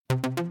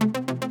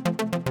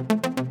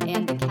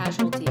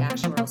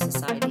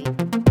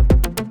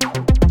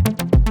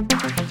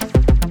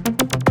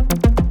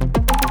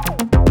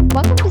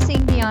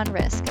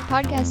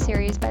podcast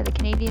series by the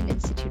Canadian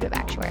Institute of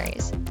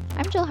Actuaries.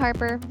 I'm Jill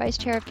Harper, Vice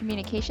Chair of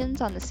Communications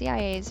on the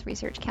CIA's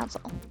Research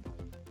Council.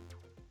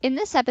 In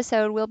this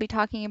episode, we'll be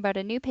talking about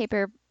a new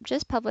paper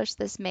just published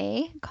this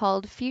May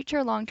called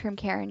Future Long-Term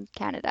Care in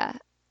Canada,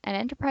 an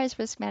enterprise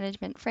risk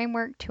management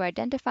framework to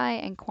identify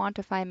and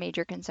quantify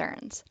major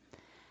concerns.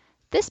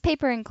 This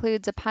paper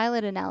includes a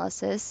pilot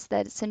analysis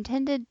that's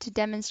intended to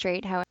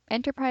demonstrate how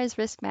enterprise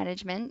risk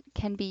management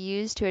can be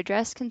used to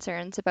address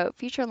concerns about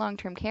future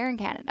long-term care in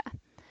Canada.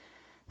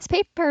 This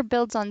paper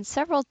builds on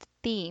several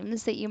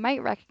themes that you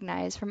might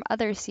recognize from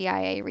other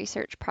CIA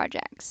research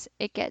projects.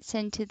 It gets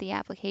into the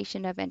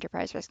application of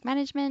enterprise risk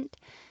management,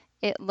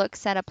 it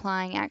looks at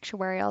applying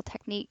actuarial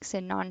techniques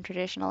in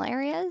non-traditional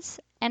areas,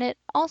 and it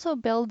also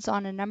builds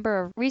on a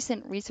number of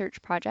recent research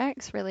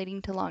projects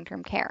relating to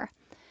long-term care.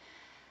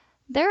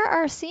 There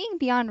are Seeing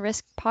Beyond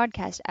Risk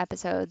podcast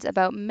episodes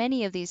about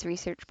many of these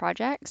research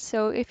projects,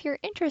 so if you're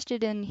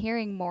interested in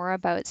hearing more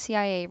about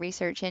CIA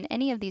research in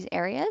any of these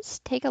areas,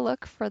 take a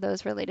look for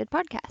those related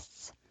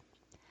podcasts.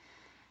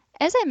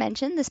 As I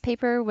mentioned, this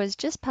paper was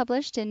just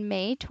published in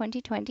May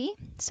 2020,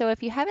 so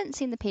if you haven't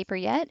seen the paper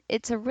yet,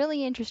 it's a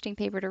really interesting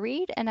paper to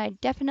read, and I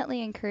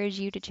definitely encourage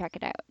you to check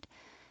it out.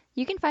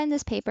 You can find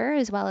this paper,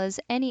 as well as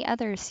any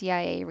other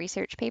CIA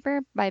research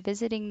paper, by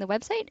visiting the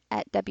website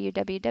at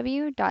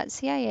www.cia-ica.ca,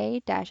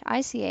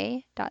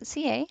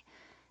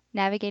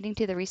 navigating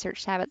to the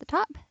Research tab at the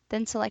top,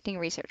 then selecting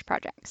Research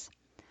Projects.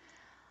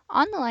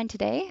 On the line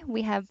today,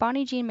 we have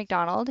Bonnie Jean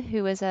McDonald,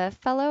 who is a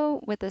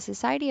fellow with the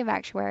Society of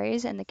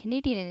Actuaries and the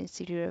Canadian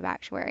Institute of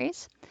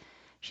Actuaries.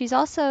 She's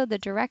also the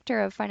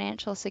Director of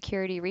Financial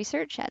Security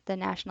Research at the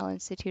National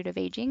Institute of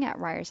Aging at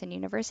Ryerson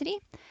University,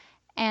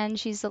 and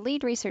she's the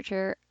lead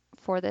researcher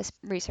for this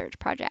research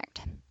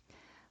project.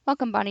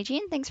 Welcome, Bonnie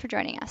Jean. Thanks for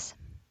joining us.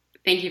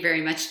 Thank you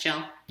very much,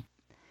 Jill.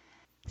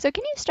 So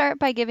can you start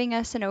by giving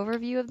us an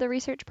overview of the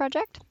research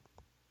project?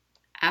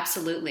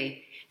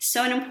 Absolutely.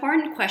 So an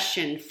important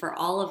question for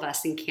all of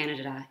us in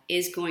Canada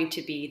is going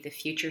to be the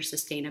future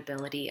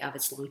sustainability of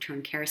its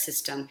long-term care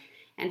system.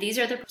 And these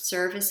are the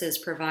services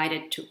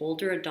provided to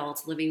older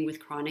adults living with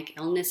chronic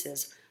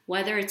illnesses,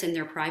 whether it's in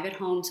their private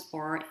homes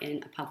or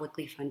in a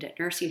publicly funded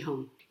nursing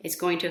home. It's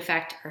going to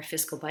affect our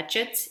fiscal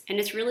budgets, and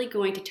it's really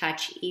going to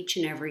touch each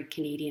and every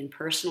Canadian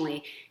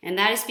personally. And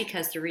that is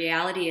because the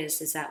reality is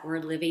that we're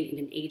living in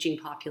an aging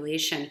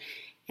population,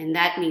 and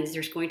that means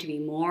there's going to be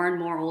more and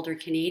more older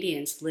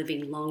Canadians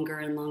living longer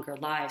and longer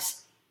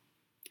lives.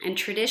 And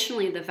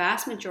traditionally, the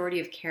vast majority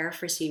of care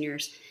for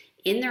seniors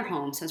in their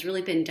homes has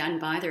really been done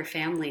by their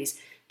families.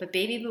 But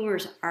baby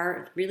boomers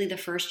are really the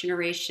first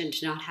generation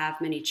to not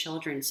have many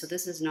children, so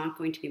this is not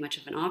going to be much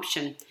of an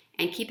option.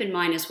 And keep in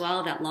mind as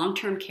well that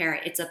long-term care,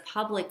 it's a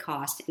public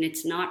cost and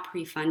it's not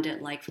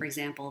pre-funded like, for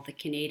example, the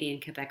Canadian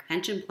Quebec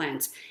pension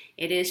plans.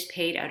 It is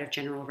paid out of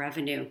general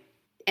revenue.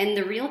 And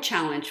the real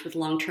challenge with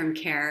long-term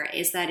care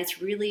is that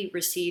it's really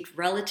received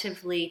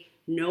relatively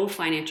no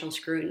financial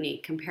scrutiny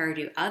compared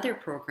to other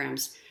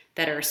programs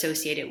that are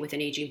associated with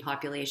an aging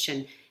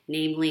population,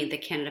 namely the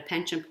Canada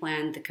Pension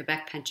Plan, the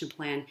Quebec Pension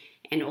Plan,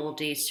 and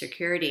Old Age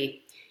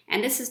Security.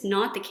 And this is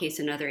not the case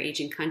in other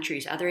aging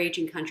countries. Other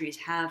aging countries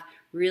have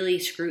really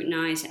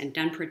scrutinized and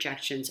done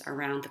projections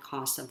around the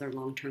cost of their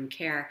long-term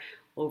care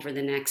over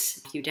the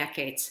next few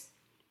decades.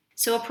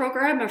 So a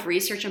program of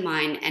research of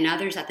mine and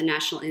others at the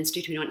National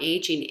Institute on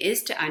Aging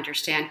is to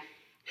understand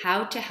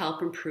how to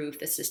help improve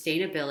the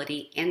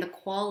sustainability and the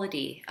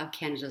quality of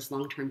Canada's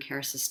long-term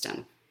care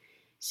system.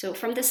 So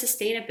from the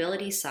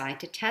sustainability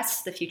side, to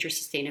test the future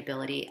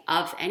sustainability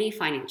of any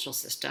financial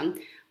system,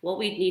 what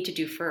we need to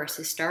do first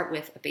is start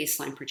with a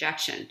baseline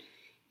projection.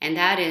 And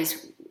that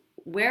is,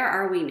 where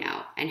are we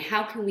now? And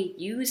how can we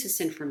use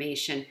this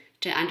information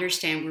to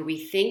understand where we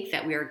think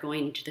that we are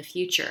going into the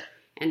future?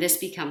 And this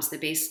becomes the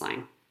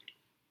baseline.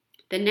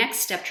 The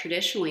next step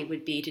traditionally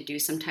would be to do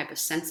some type of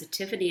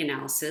sensitivity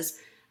analysis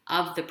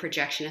of the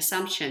projection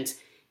assumptions.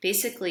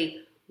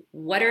 Basically,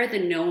 what are the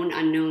known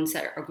unknowns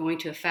that are going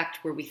to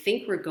affect where we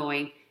think we're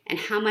going, and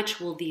how much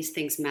will these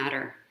things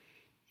matter?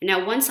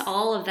 Now, once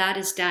all of that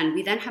is done,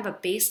 we then have a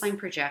baseline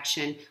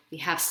projection. We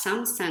have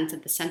some sense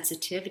of the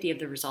sensitivity of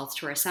the results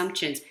to our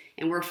assumptions,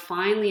 and we're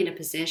finally in a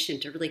position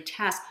to really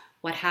test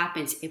what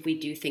happens if we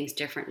do things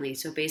differently.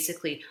 So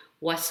basically,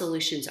 what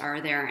solutions are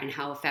there and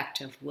how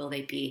effective will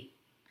they be?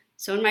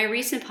 So in my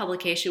recent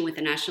publication with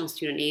the National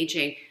Institute on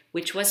Aging,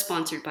 which was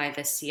sponsored by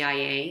the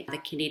CIA, the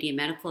Canadian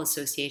Medical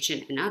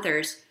Association, and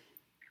others,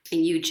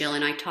 and you, Jill,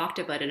 and I talked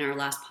about in our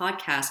last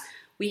podcast,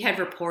 we had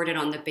reported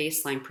on the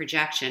baseline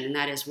projection, and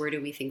that is, where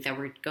do we think that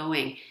we're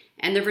going?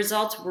 And the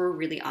results were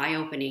really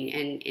eye-opening.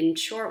 And in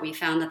short, we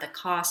found that the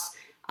cost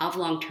of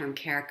long-term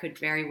care could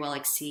very well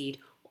exceed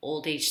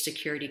old age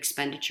security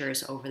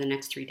expenditures over the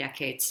next 3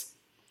 decades.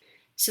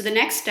 So the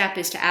next step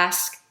is to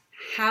ask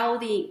how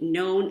the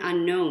known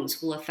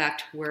unknowns will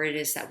affect where it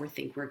is that we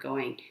think we're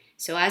going.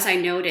 So as I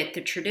noted,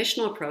 the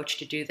traditional approach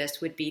to do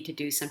this would be to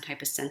do some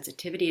type of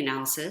sensitivity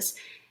analysis.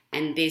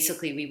 And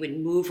basically, we would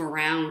move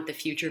around the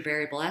future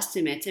variable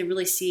estimates and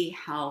really see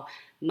how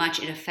much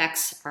it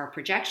affects our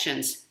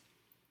projections.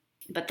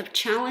 But the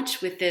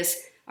challenge with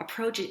this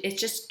approach is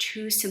just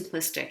too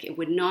simplistic. It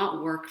would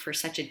not work for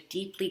such a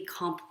deeply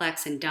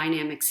complex and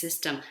dynamic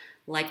system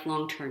like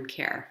long-term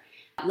care.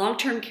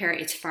 Long-term care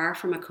is far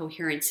from a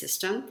coherent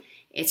system.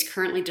 It's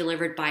currently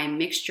delivered by a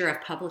mixture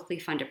of publicly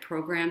funded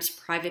programs,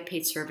 private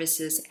paid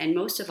services, and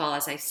most of all,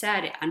 as I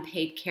said,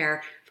 unpaid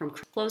care from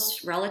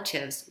close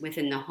relatives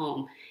within the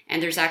home.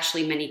 And there's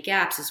actually many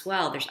gaps as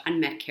well. There's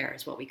unmet care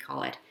is what we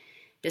call it.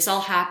 This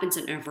all happens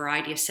in a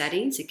variety of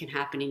settings. It can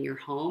happen in your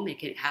home. It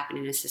can happen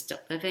in assisted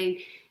living.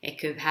 It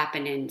could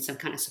happen in some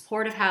kind of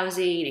supportive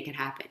housing. It can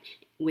happen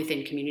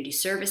within community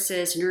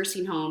services,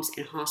 nursing homes,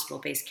 and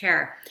hospital-based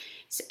care.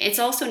 It's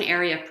also an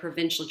area of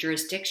provincial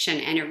jurisdiction,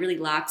 and it really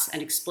lacks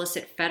an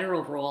explicit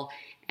federal role.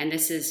 And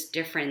this is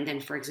different than,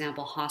 for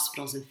example,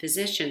 hospitals and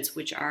physicians,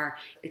 which are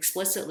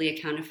explicitly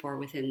accounted for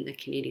within the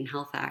Canadian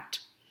Health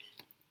Act.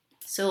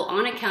 So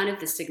on account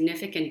of the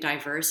significant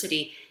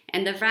diversity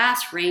and the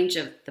vast range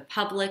of the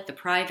public, the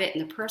private,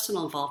 and the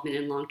personal involvement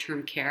in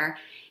long-term care,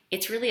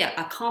 it's really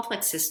a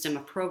complex system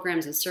of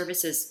programs and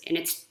services, and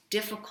it's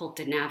difficult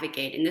to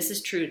navigate. And this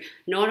is true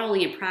not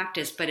only in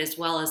practice, but as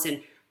well as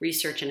in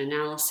research and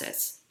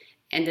analysis.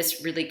 And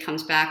this really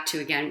comes back to,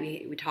 again,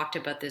 we talked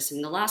about this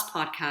in the last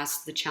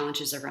podcast, the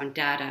challenges around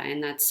data,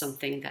 and that's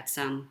something that's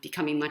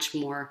becoming much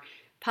more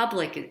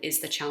public, is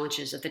the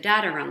challenges of the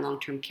data around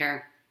long-term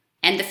care.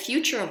 And the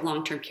future of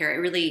long-term care, it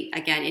really,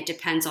 again, it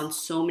depends on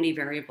so many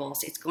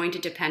variables. It's going to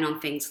depend on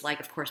things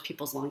like, of course,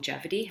 people's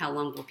longevity, how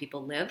long will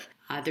people live,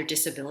 their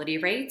disability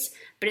rates,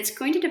 but it's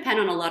going to depend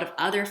on a lot of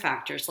other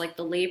factors like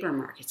the labor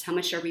markets, how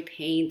much are we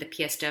paying the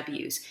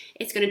PSWs.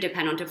 It's going to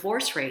depend on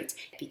divorce rates,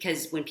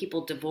 because when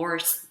people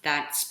divorce,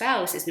 that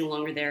spouse is no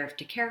longer there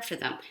to care for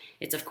them.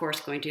 It's, of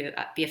course, going to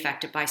be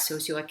affected by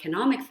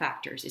socioeconomic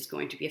factors. It's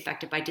going to be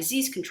affected by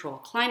disease control,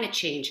 climate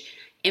change,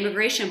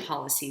 immigration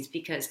policies,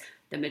 because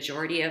the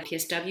majority of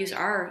PSWs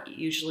are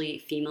usually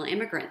female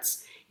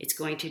immigrants. It's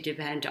going to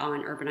depend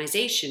on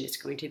urbanization. It's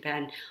going to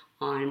depend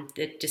on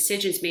the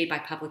decisions made by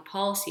public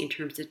policy in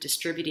terms of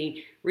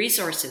distributing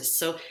resources.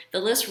 So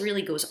the list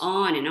really goes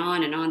on and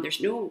on and on.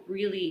 There's no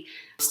really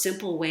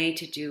simple way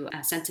to do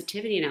a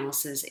sensitivity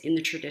analysis in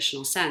the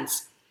traditional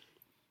sense.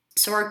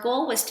 So our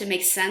goal was to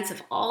make sense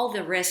of all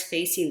the risks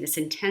facing this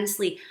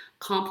intensely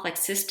complex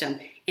system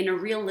in a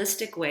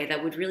realistic way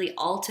that would really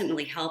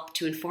ultimately help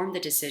to inform the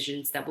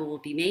decisions that we will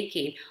be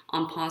making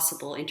on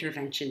possible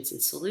interventions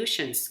and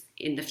solutions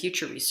in the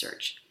future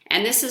research.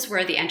 And this is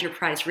where the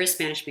enterprise risk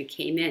management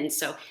came in.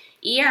 So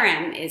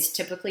ERM is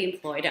typically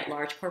employed at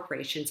large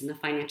corporations in the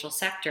financial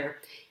sector.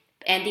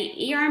 And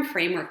the ERM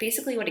framework,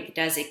 basically what it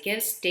does, it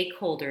gives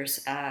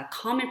stakeholders a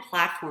common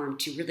platform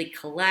to really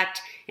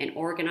collect and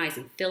organize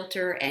and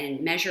filter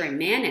and measure and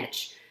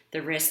manage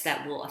the risks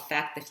that will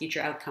affect the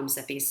future outcomes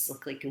that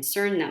basically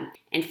concern them.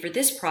 And for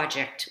this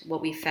project,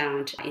 what we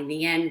found in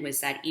the end was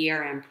that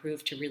ERM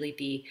proved to really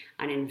be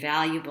an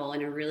invaluable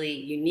and a really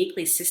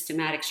uniquely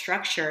systematic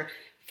structure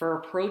for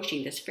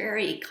approaching this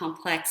very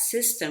complex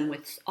system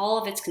with all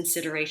of its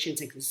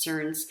considerations and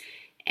concerns,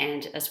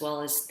 and as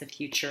well as the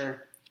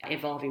future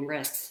evolving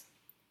risks.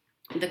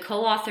 The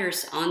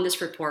co-authors on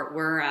this report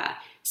were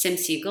Sim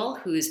Siegel,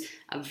 who's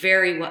a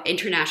very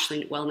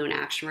internationally well-known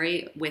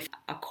actuary with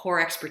a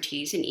core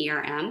expertise in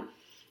ERM.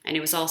 And it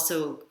was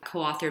also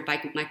co-authored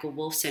by Michael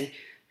Wolfson,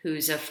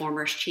 who's a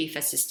former chief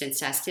assistant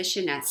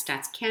statistician at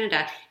Stats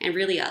Canada and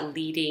really a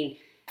leading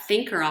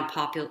thinker on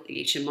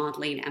population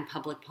modeling and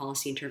public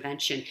policy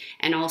intervention.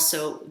 And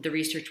also the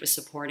research was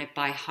supported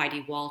by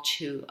Heidi Walsh,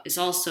 who is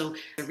also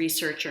a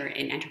researcher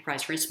in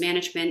enterprise risk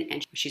management,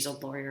 and she's a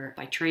lawyer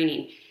by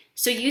training.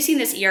 So using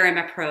this ERM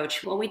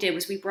approach, what we did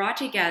was we brought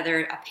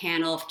together a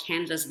panel of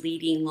Canada's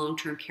leading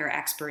long-term care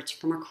experts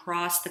from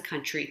across the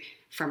country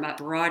from a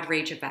broad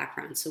range of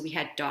backgrounds. So we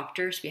had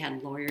doctors, we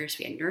had lawyers,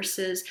 we had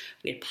nurses,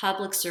 we had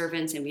public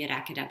servants, and we had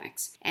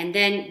academics. And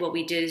then what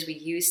we did is we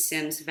used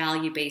Sim's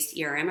value-based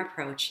ERM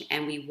approach,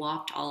 and we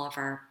walked all of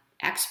our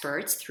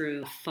experts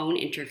through phone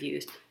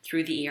interviews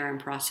through the ERM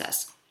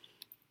process.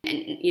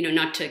 And,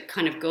 not to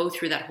kind of go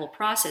through that whole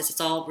process,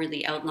 it's all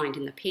really outlined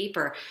in the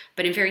paper,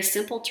 but in very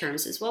simple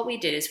terms is what we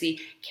did is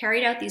we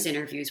carried out these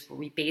interviews where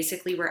we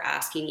basically were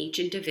asking each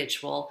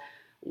individual,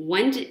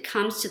 when it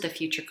comes to the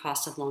future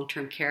cost of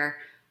long-term care,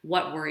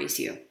 what worries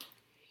you?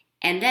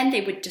 And then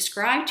they would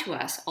describe to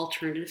us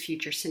alternative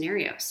future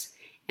scenarios.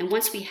 And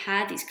once we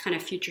had these kind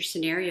of future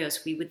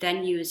scenarios, we would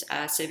then use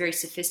a very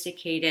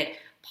sophisticated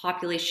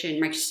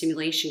population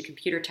microsimulation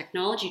computer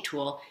technology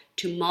tool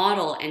to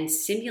model and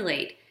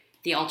simulate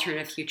the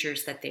alternative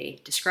futures that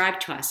they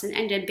described to us,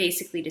 and then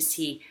basically to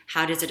see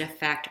how does it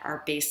affect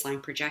our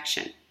baseline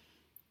projection.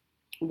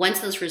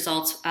 Once those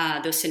results,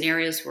 those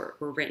scenarios were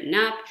written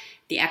up,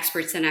 the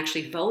experts then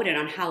actually voted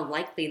on how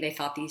likely they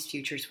thought these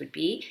futures would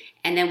be,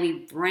 and then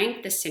we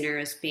ranked the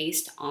scenarios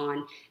based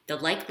on the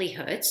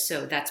likelihood,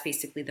 so that's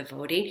basically the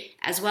voting,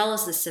 as well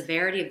as the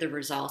severity of the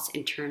results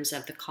in terms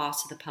of the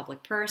cost of the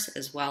public purse,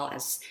 as well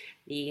as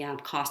the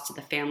cost to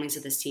the families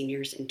of the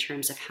seniors in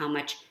terms of how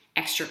much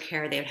extra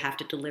care they would have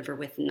to deliver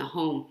within the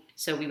home.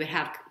 So we would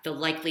have the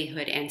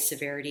likelihood and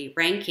severity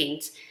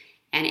rankings.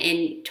 And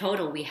in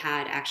total, we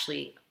had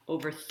actually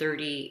over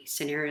 30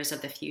 scenarios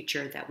of the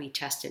future that we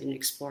tested and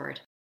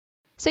explored.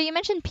 So you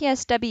mentioned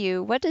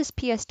PSW. What does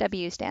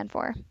PSW stand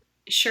for?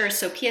 Sure.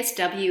 So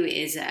PSW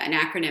is an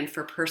acronym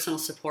for personal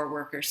support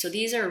workers. So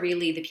these are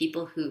really the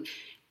people who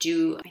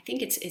do, I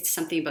think it's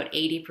something about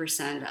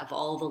 80% of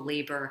all the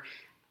labor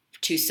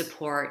to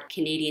support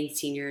Canadian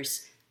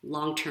seniors'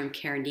 long-term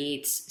care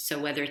needs. So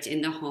whether it's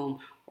in the home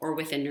or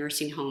within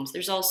nursing homes,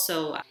 there's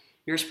also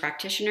nurse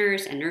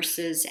practitioners and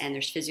nurses, and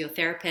there's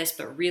physiotherapists,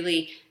 but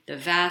really the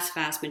vast,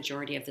 vast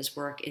majority of this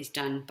work is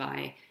done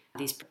by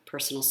these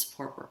personal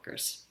support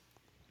workers.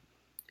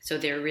 So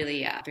they're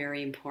really a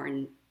very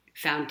important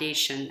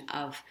foundation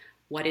of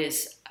what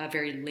is a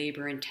very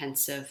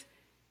labor-intensive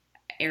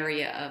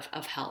area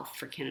of health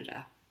for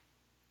Canada.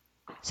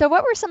 So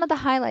what were some of the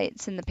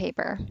highlights in the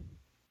paper?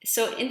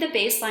 So in the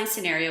baseline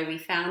scenario, we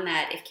found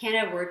that if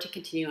Canada were to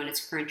continue on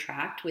its current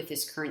track with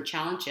its current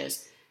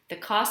challenges, the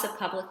cost of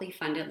publicly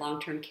funded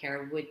long-term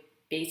care would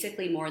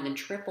basically more than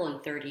triple in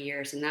 30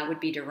 years, and that would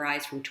be to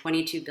rise from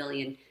 22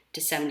 billion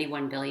to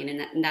 71 billion,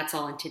 and that's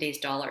all in today's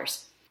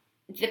dollars.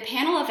 The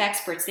panel of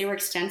experts, they were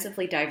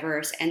extensively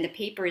diverse, and the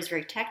paper is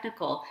very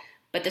technical,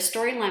 but the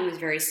storyline was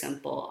very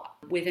simple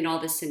within all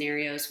the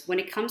scenarios. When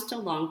it comes to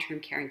long-term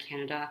care in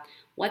Canada,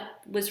 what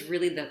was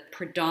really the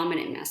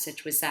predominant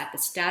message was that the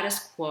status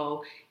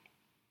quo,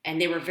 and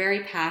they were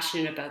very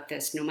passionate about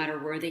this no matter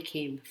where they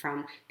came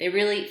from, they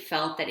really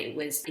felt that it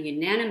was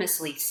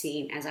unanimously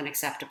seen as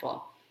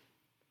unacceptable.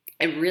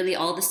 And really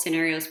all the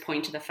scenarios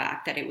point to the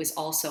fact that it was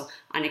also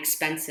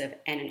unexpensive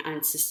and an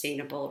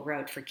unsustainable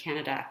route for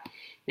Canada.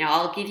 Now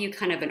I'll give you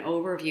kind of an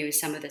overview of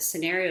some of the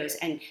scenarios,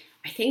 and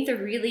I think the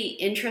really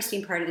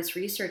interesting part of this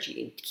research, you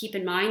need to keep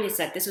in mind, is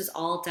that this was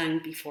all done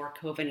before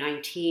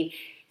COVID-19.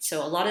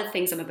 So a lot of the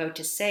things I'm about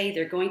to say,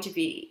 they're going to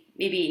be,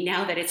 maybe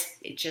now that it's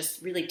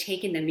just really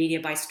taken the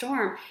media by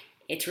storm,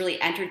 it's really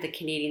entered the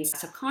Canadian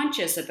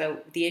subconscious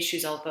about the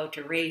issues I'm about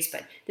to raise,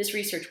 but this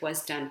research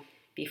was done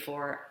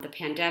before the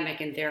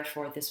pandemic, and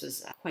therefore this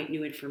was quite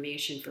new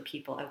information for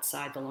people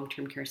outside the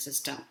long-term care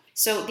system.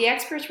 So the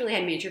experts really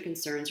had major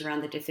concerns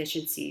around the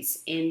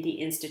deficiencies in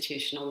the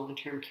institutional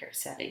long-term care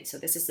setting. So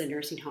this is the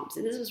nursing homes,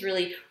 and this was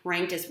really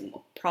ranked as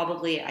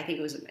probably, I think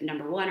it was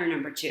number 1 or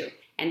number 2.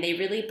 And they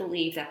really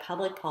believe that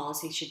public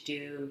policy should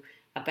do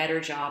a better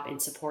job in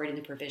supporting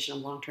the provision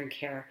of long-term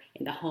care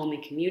in the home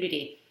and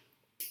community.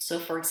 So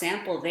for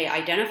example, they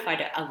identified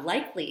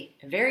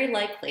a very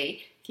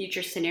likely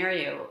future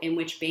scenario in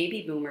which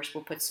baby boomers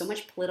will put so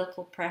much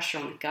political pressure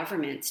on the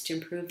governments to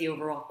improve the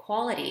overall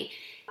quality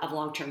of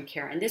long-term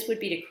care. And this would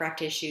be to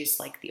correct issues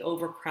like the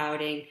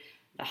overcrowding,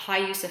 the high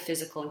use of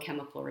physical and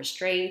chemical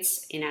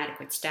restraints,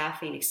 inadequate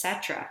staffing,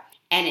 etc.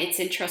 And it's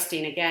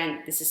interesting,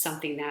 again, this is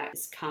something that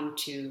has come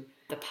to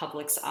the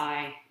public's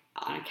eye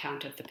on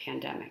account of the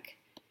pandemic.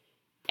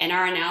 And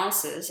our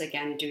analysis,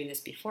 again, doing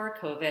this before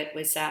COVID,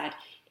 was that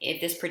if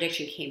this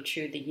prediction came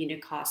true, the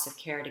unit cost of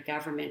care to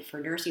government for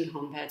nursing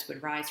home beds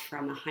would rise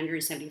from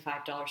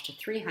 $175 to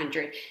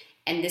 $300,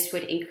 and this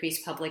would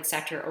increase public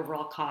sector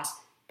overall costs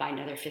by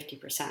another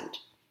 50%.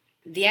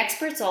 The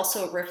experts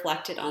also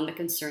reflected on the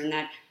concern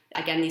that,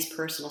 again, these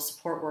personal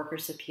support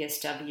workers, the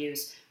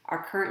PSWs,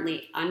 are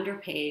currently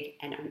underpaid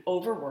and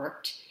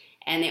overworked,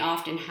 and they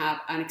often have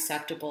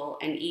unacceptable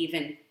and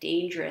even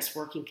dangerous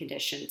working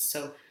conditions.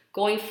 So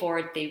going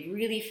forward, they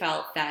really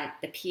felt that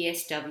the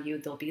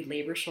PSW, there'll be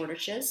labor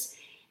shortages,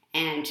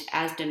 and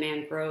as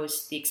demand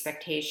grows, the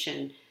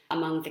expectation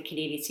among the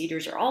Canadian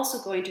seniors are also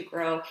going to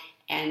grow,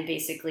 and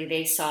basically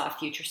they saw a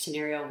future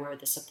scenario where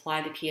the supply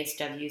of the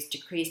PSWs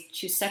decreased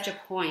to such a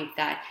point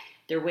that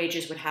their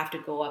wages would have to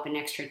go up an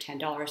extra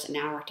 $10 an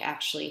hour to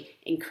actually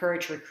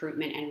encourage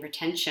recruitment and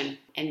retention.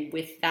 And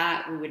with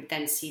that, we would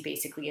then see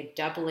basically a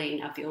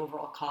doubling of the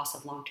overall cost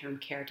of long-term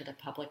care to the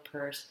public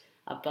purse,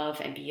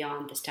 above and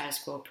beyond the status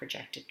quo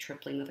projected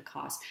tripling of the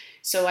cost.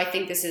 So I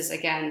think this is,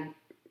 again,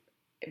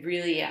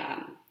 really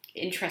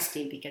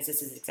interesting, because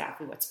this is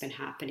exactly what's been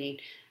happening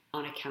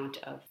on account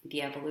of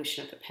the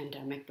evolution of the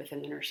pandemic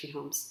within the nursing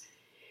homes.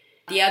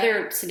 The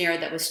other scenario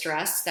that was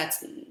stressed,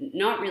 that's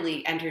not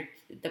really entered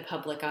the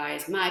public eye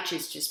as much,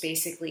 is just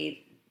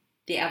basically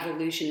the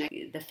evolution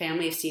that the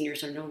family of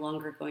seniors are no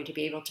longer going to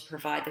be able to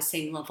provide the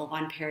same level of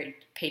unpaid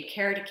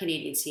care to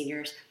Canadian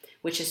seniors,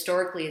 which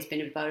historically has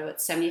been about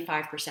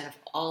 75% of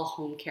all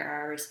home care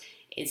hours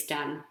is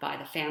done by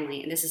the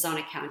family. And this is on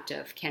account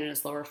of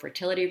Canada's lower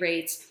fertility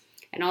rates.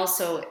 And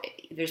also,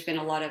 there's been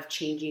a lot of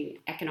changing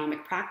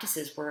economic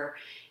practices where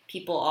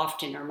people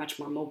often are much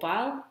more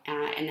mobile,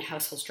 and the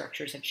household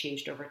structures have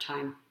changed over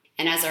time.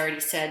 And as I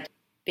already said,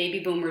 baby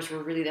boomers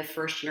were really the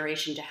first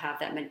generation to have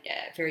that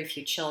very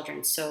few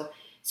children. So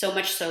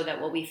much so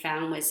that what we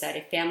found was that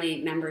if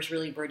family members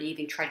really were to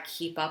even try to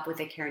keep up with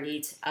the care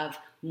needs of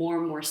more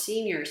and more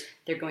seniors,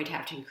 they're going to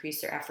have to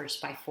increase their efforts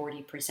by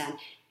 40%.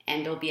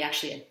 And there'll be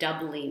actually a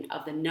doubling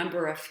of the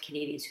number of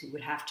Canadians who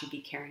would have to be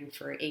caring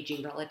for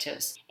aging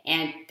relatives.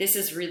 And this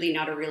is really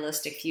not a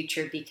realistic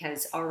future,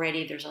 because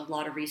already there's a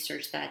lot of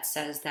research that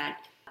says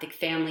that The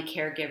family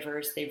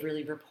caregivers, they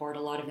really report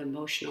a lot of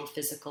emotional,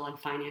 physical, and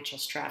financial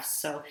stress.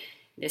 So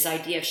this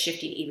idea of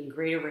shifting even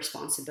greater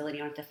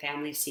responsibility onto the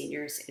family of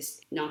seniors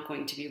is not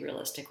going to be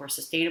realistic or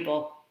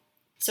sustainable.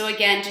 So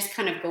again, just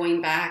kind of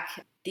going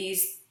back,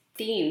 these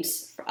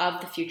themes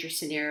of the future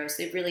scenarios,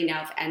 they've really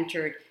now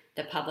entered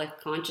the public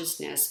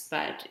consciousness,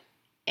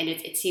 and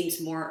it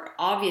seems more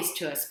obvious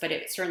to us, but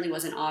it certainly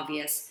wasn't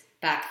obvious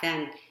back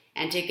then.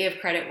 And to give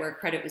credit where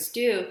credit was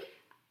due,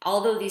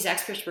 although these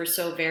experts were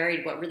so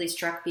varied, what really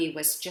struck me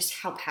was just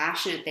how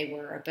passionate they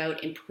were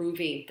about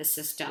improving the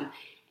system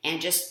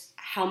and just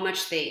how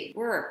much they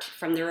worked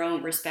from their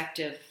own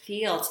respective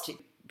fields to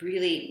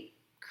really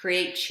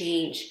create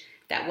change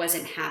that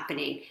wasn't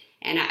happening.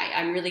 And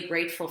I'm really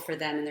grateful for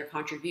them and their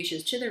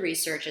contributions to the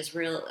research as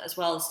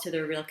well as to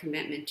their real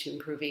commitment to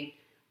improving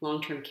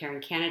long-term care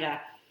in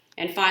Canada.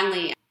 And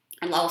finally,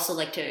 I'd also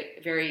like to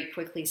very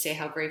quickly say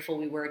how grateful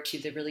we were to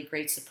the really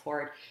great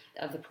support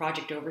of the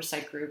project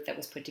oversight group that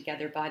was put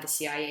together by the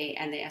CIA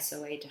and the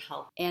SOA to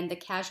help, and the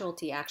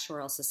Casualty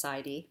Actuarial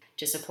Society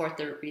to support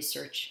the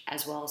research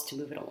as well as to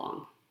move it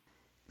along.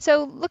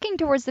 So looking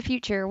towards the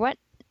future, what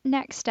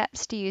next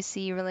steps do you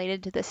see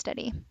related to this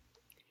study?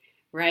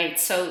 Right.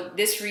 So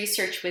this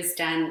research was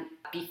done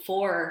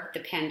before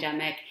the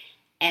pandemic,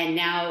 and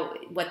now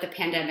what the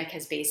pandemic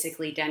has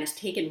basically done is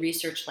taken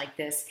research like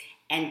this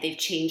and they've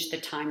changed the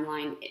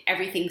timeline.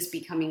 Everything's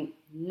becoming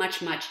much,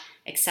 much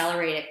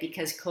accelerated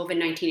because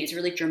COVID-19 has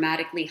really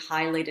dramatically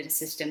highlighted a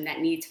system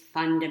that needs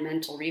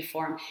fundamental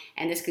reform.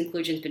 And this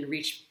conclusion has been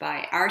reached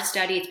by our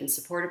study. It's been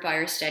supported by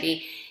our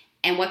study.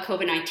 And what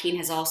COVID-19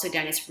 has also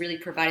done is really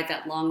provided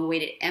that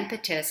long-awaited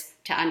impetus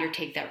to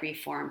undertake that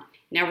reform.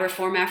 Now,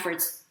 reform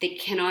efforts, they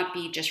cannot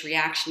be just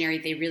reactionary.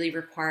 They really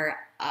require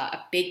a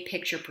big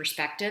picture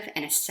perspective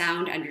and a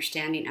sound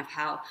understanding of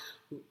how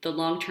the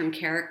long-term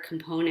care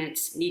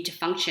components need to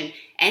function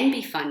and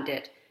be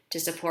funded to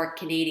support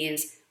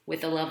Canadians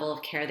with the level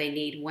of care they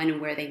need when and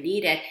where they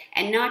need it,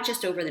 and not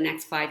just over the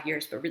next 5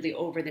 years, but really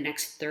over the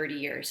next 30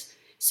 years.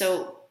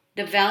 So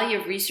the value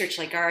of research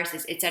like ours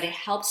is it's that it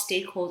helps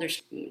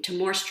stakeholders to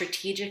more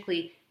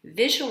strategically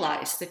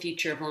visualize the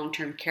future of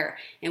long-term care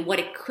and what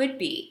it could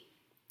be,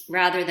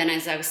 rather than,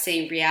 as I was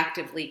saying,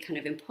 reactively kind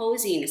of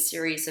imposing a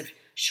series of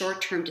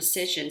short-term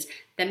decisions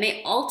that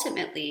may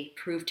ultimately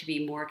prove to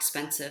be more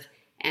expensive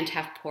and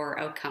have poor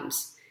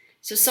outcomes.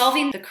 So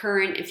solving the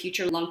current and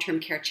future long-term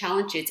care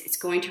challenges, it's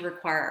going to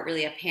require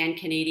really a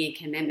pan-Canadian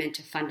commitment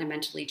to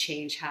fundamentally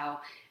change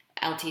how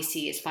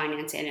LTC is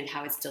financed and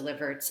how it's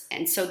delivered.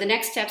 And so the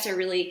next steps are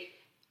really,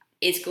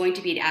 is going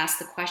to be to ask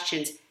the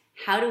questions,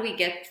 how do we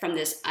get from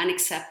this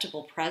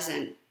unacceptable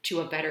present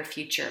to a better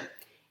future?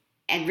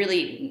 And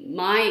really,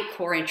 my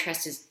core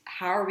interest is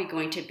how are we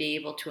going to be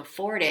able to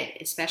afford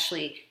it,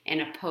 especially in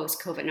a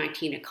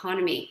post-COVID-19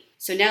 economy?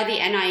 So now the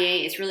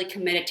NIA is really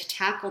committed to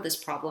tackle this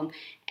problem,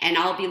 and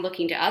I'll be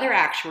looking to other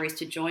actuaries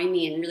to join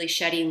me in really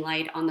shedding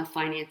light on the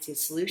financing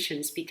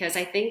solutions, because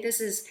I think this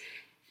is,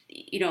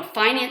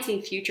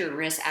 financing future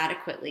risks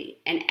adequately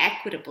and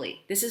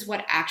equitably. This is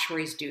what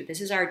actuaries do.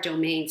 This is our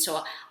domain.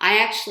 So I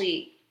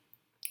actually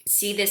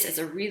see this as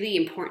a really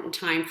important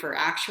time for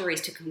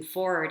actuaries to come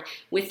forward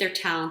with their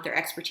talent, their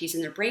expertise,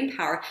 and their brain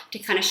power to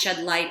kind of shed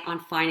light on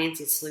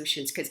financing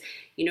solutions. Because,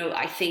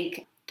 I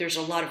think there's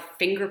a lot of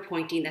finger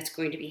pointing that's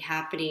going to be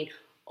happening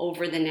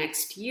over the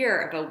next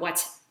year about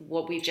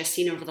what we've just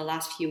seen over the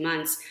last few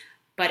months,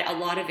 but a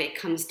lot of it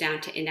comes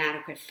down to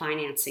inadequate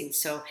financing.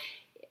 So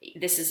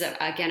this is,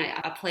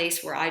 a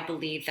place where I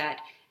believe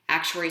that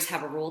actuaries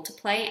have a role to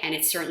play, and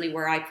it's certainly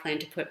where I plan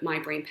to put my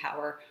brain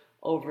power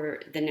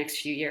over the next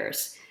few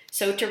years.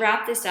 So to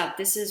wrap this up,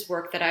 this is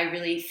work that I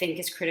really think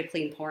is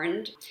critically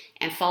important.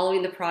 And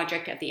following the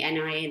project of the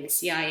NIA and the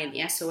CIA and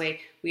the SOA,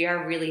 we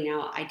are really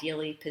now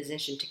ideally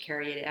positioned to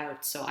carry it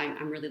out. So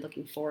I'm really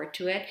looking forward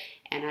to it.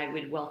 And I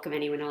would welcome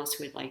anyone else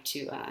who would like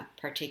to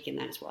partake in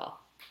that as well.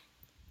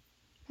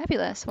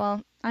 Fabulous.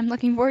 Well, I'm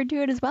looking forward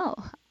to it as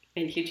well.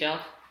 Thank you, Jill.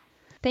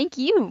 Thank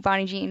you,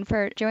 Bonnie Jean,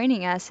 for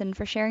joining us and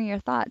for sharing your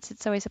thoughts.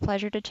 It's always a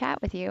pleasure to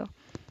chat with you.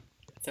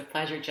 It's a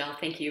pleasure, Jill.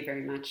 Thank you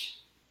very much.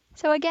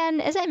 So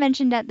again, as I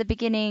mentioned at the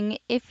beginning,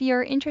 if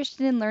you're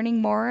interested in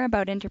learning more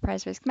about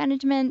enterprise risk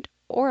management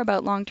or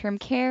about long-term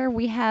care,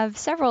 we have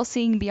several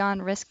Seeing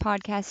Beyond Risk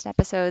podcast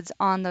episodes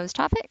on those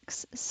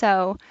topics.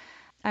 So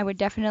I would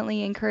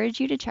definitely encourage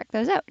you to check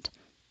those out.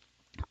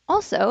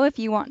 Also, if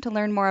you want to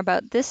learn more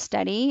about this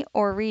study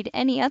or read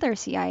any other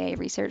CIA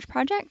research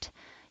project,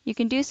 you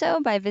can do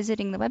so by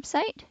visiting the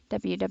website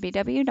www.cia-ica.ca,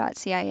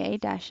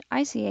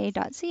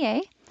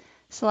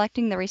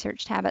 selecting the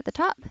Research tab at the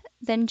top,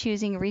 then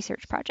choosing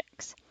Research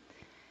Projects.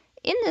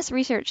 In this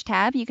Research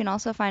tab, you can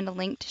also find a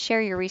link to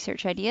share your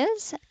research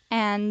ideas,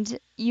 and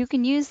you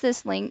can use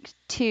this link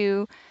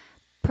to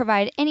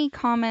provide any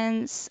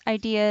comments,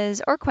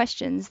 ideas, or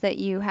questions that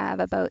you have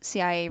about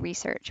CIA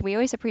research. We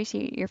always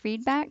appreciate your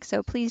feedback,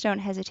 so please don't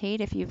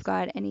hesitate if you've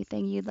got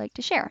anything you'd like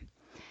to share.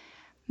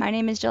 My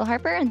name is Jill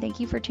Harper, and thank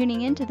you for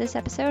tuning in to this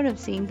episode of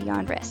Seeing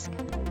Beyond Risk.